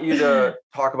 I want you to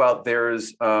talk about,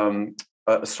 there's a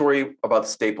story about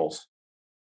Staples.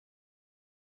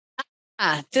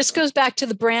 This goes back to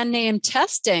the brand name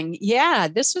testing. Yeah,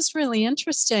 this was really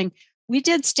interesting. we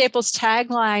did Staples'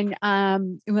 tagline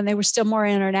when they were still more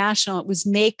international. It was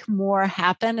make more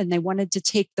happen. And they wanted to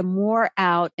take the more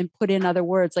out and put in other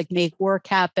words like make work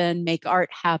happen, make art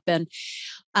happen.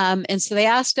 And so they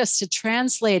asked us to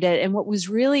translate it. And what was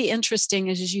really interesting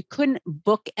is you couldn't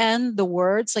bookend the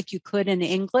words like you could in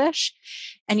English,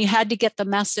 and you had to get the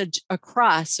message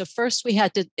across. So first we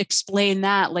had to explain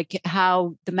that, like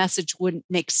how the message wouldn't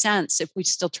make sense if we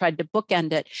still tried to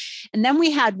bookend it. And then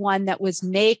we had one that was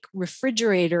make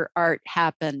refrigerator art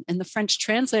happen. And the French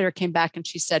translator came back and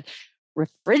she said,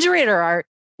 refrigerator art?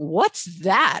 What's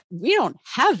that? We don't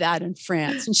have that in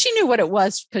France. And she knew what it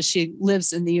was because she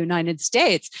lives in the United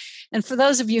States. And for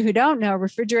those of you who don't know,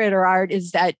 refrigerator art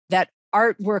is that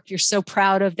artwork you're so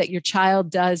proud of that your child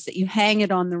does, that you hang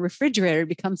it on the refrigerator. It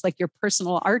becomes like your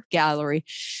personal art gallery.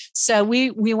 So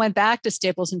we went back to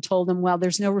Staples and told them, well,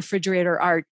 there's no refrigerator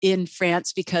art in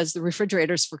France because the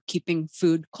refrigerator's for keeping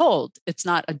food cold. It's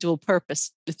not a dual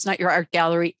purpose. It's not your art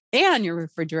gallery and your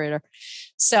refrigerator.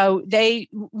 So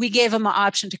we gave them an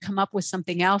option to come up with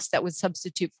something else that would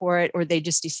substitute for it, or they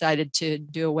just decided to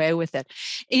do away with it.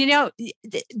 You know,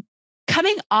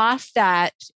 coming off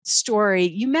that story,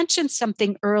 you mentioned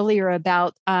something earlier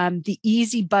about the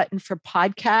easy button for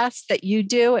podcasts that you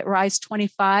do at Rise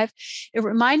 25. It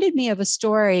reminded me of a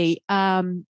story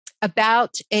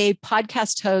about a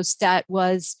podcast host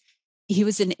he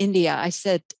was in India. I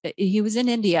said, he was in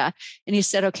India and he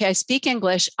said, okay, I speak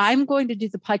English. I'm going to do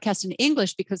the podcast in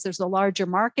English because there's a larger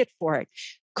market for it.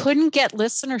 Couldn't get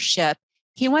listenership.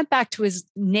 He went back to his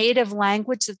native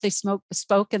language that they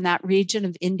spoke in that region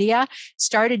of India,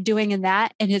 started doing in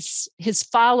that, and his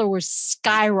followers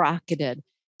skyrocketed.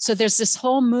 So there's this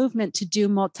whole movement to do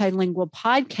multilingual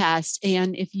podcasts.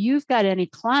 And if you've got any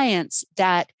clients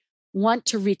that want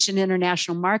to reach an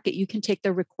international market, you can take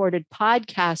their recorded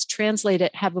podcast, translate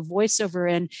it, have a voiceover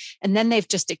in, and then they've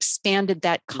just expanded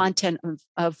that content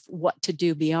of what to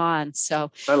do beyond.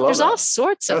 So there's all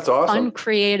sorts of fun,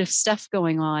 creative stuff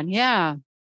going on. Yeah.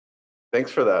 Thanks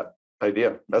for that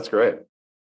idea. That's great.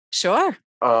 Sure.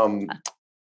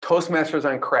 Toastmasters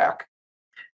on crack.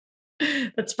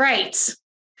 That's right.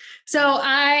 So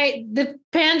the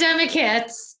pandemic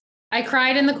hits. I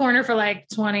cried in the corner for like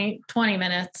 20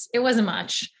 minutes. It wasn't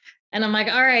much. And I'm like,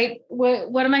 all right,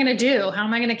 what am I going to do? How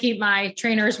am I going to keep my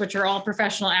trainers, which are all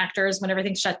professional actors when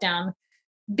everything's shut down,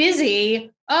 busy?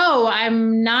 Oh,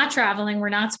 I'm not traveling. We're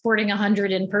not supporting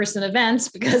 100 in-person events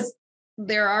because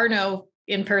there are no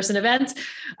in-person events.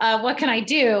 What can I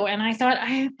do? And I thought,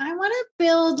 I want to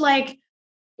build like,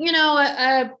 you know,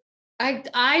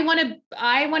 I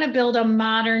want to build a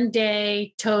modern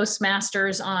day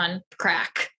Toastmasters on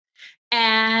crack.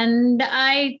 And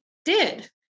I did.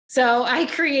 So I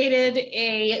created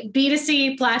a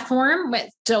B2C platform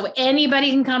so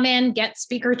anybody can come in, get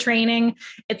speaker training.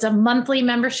 It's a monthly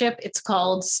membership. It's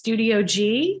called Studio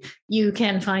G. You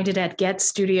can find it at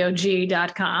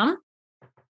getstudiog.com.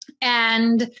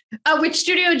 And which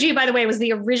Studio G, by the way, was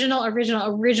the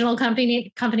original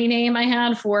company name I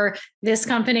had for this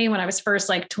company when I was first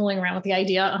like tooling around with the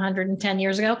idea 110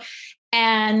 years ago.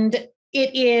 And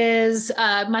it is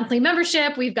a monthly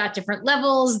membership. We've got different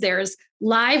levels. There's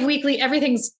live weekly,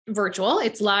 everything's virtual.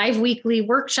 It's live weekly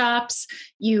workshops.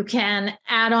 You can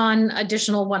add on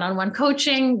additional one-on-one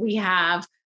coaching. We have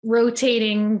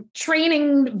rotating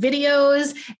training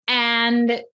videos,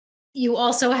 and you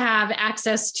also have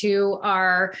access to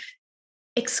our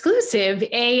exclusive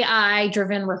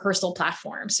AI-driven rehearsal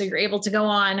platform. So you're able to go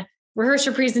on, rehearse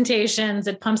your presentations.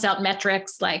 It pumps out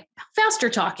metrics like faster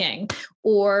talking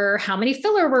or how many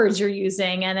filler words you're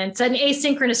using. And it's an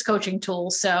asynchronous coaching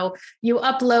tool. So you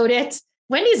upload it.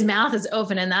 Wendy's mouth is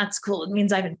open, and that's cool. It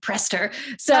means I've impressed her.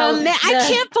 So I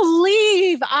can't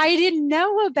believe I didn't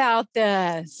know about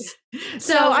this.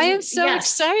 So I am so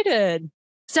excited.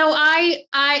 So I,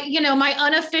 my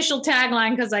unofficial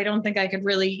tagline, because I don't think I could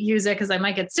really use it because I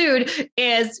might get sued,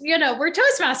 is, we're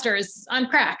Toastmasters on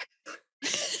crack.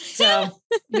 So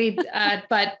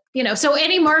so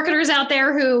any marketers out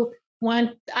there who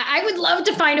want, I would love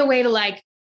to find a way to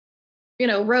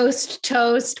roast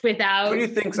toast without. Who do you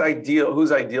think's ideal?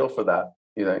 Who's ideal for that?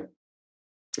 You think?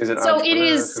 Is it so? It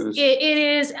is. It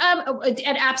is.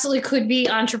 It absolutely could be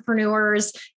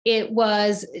entrepreneurs. It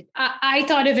was. I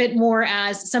thought of it more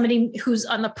as somebody who's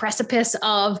on the precipice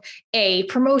of a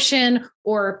promotion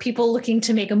or people looking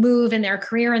to make a move in their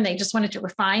career, and they just wanted to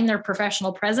refine their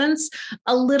professional presence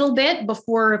a little bit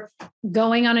before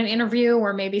going on an interview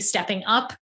or maybe stepping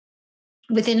up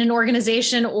within an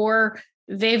organization, or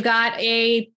they've got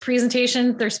a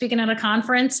presentation. They're speaking at a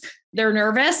conference. They're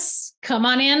nervous. Come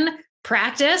on in.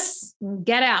 Practice,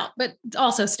 get out, but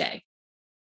also stay.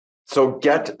 So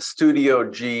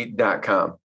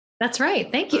getstudiog.com. That's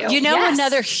right. Thank you. You know,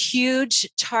 another huge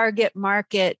target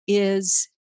market is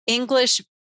English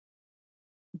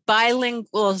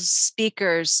bilingual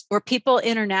speakers or people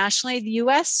internationally. The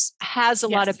US has a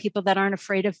lot of people that aren't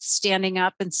afraid of standing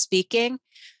up and speaking,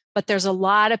 but there's a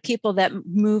lot of people that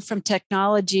move from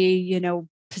technology,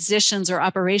 positions or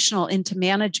operational into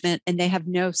management, and they have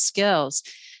no skills.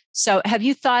 So have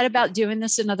you thought about doing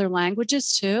this in other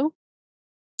languages too?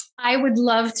 I would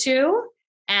love to.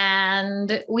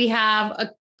 And we have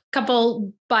a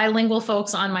couple bilingual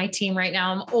folks on my team right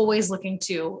now. I'm always looking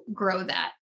to grow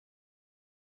that.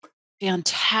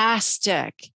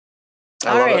 Fantastic.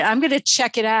 All right. I'm going to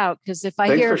check it out because if I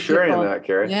Thanks hear for sharing that,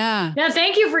 Kerri. Yeah.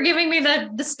 Thank you for giving me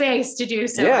the space to do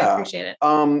so. I appreciate it.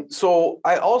 So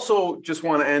I also just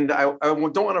want to end. I don't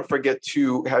want to forget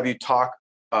to have you talk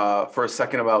for a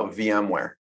second about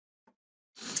VMware.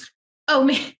 Oh,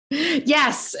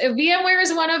 yes. VMware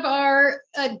is one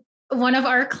of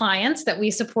our clients that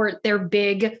we support their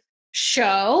big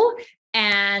show,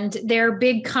 and their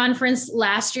big conference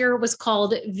last year was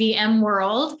called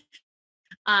VMworld.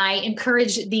 I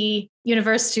encourage the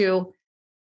universe to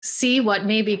see what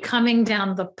may be coming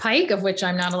down the pike, of which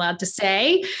I'm not allowed to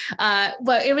say.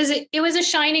 But it was a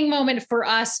shining moment for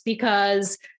us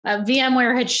because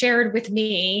VMware had shared with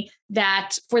me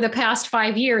that for the past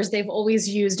 5 years, they've always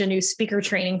used a new speaker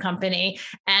training company.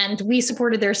 And we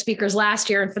supported their speakers last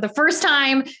year. And for the first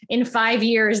time in 5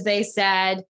 years, they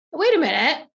said, wait a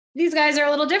minute, these guys are a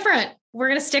little different. We're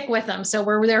going to stick with them. So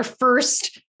we're their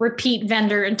first repeat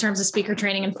vendor in terms of speaker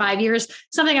training in 5 years.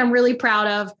 Something I'm really proud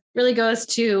of. Really goes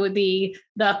to the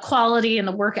quality and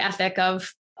the work ethic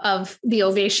of the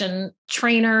Ovation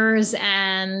trainers.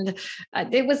 And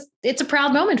it's a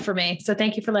proud moment for me. So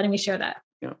thank you for letting me share that.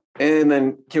 Yeah. And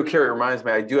then, Kerri, reminds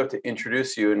me, I do have to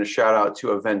introduce you and a shout out to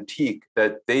Eventique,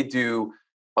 that they do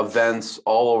events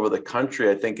all over the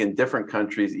country. I think in different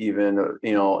countries, even,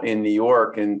 in New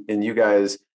York, and you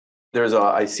guys,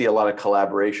 I see a lot of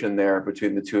collaboration there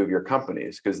between the two of your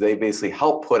companies, because they basically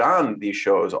help put on these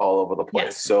shows all over the place.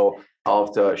 Yes. So I'll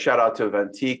have to shout out to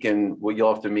Eventique, and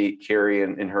you'll have to meet Kerri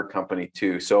and her company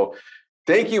too. So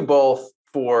thank you both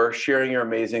for sharing your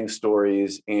amazing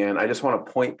stories. And I just want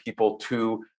to point people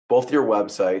to both your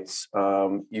websites.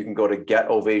 You can go to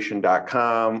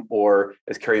getovation.com, or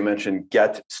as Kerri mentioned,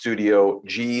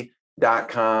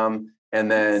 getstudiog.com.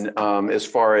 And then as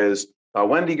far as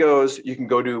Wendy goes, you can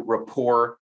go to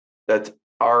Rapport, that's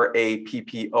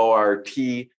RAPPORT,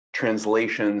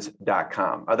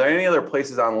 translations.com. Are there any other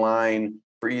places online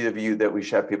for either of you that we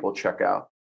should have people check out?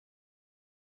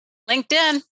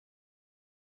 LinkedIn.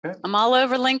 Okay. I'm all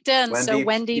over LinkedIn.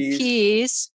 Wendy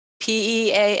Pease,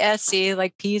 Pease,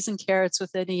 like peas and carrots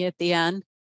with an E at the end.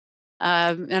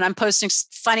 And I'm posting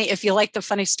if you like the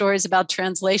funny stories about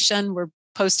translation, we're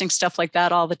posting stuff like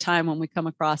that all the time when we come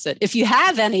across it. If you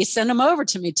have any, send them over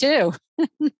to me too.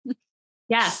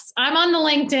 Yes, I'm on the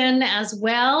LinkedIn as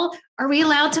well. Are we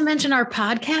allowed to mention our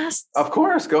podcast? Of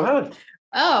course, go ahead.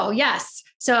 Oh, yes.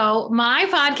 So my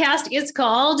podcast is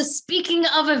called Speaking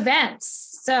of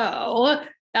Events. So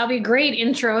that'll be a great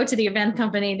intro to the event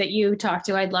company that you talked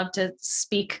to. I'd love to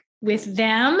speak with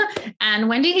them. And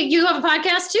Wendy, you have a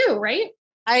podcast too, right?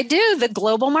 I do, the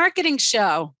Global Marketing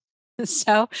Show.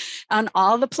 So on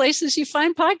all the places you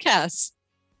find podcasts.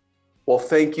 Well,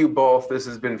 thank you both. This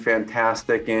has been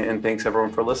fantastic. And thanks everyone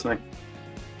for listening.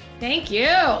 Thank you.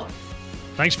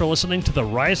 Thanks for listening to the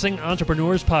Rising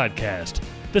Entrepreneurs Podcast.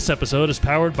 This episode is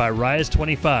powered by Rise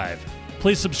 25.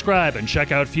 Please subscribe and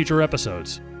check out future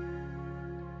episodes.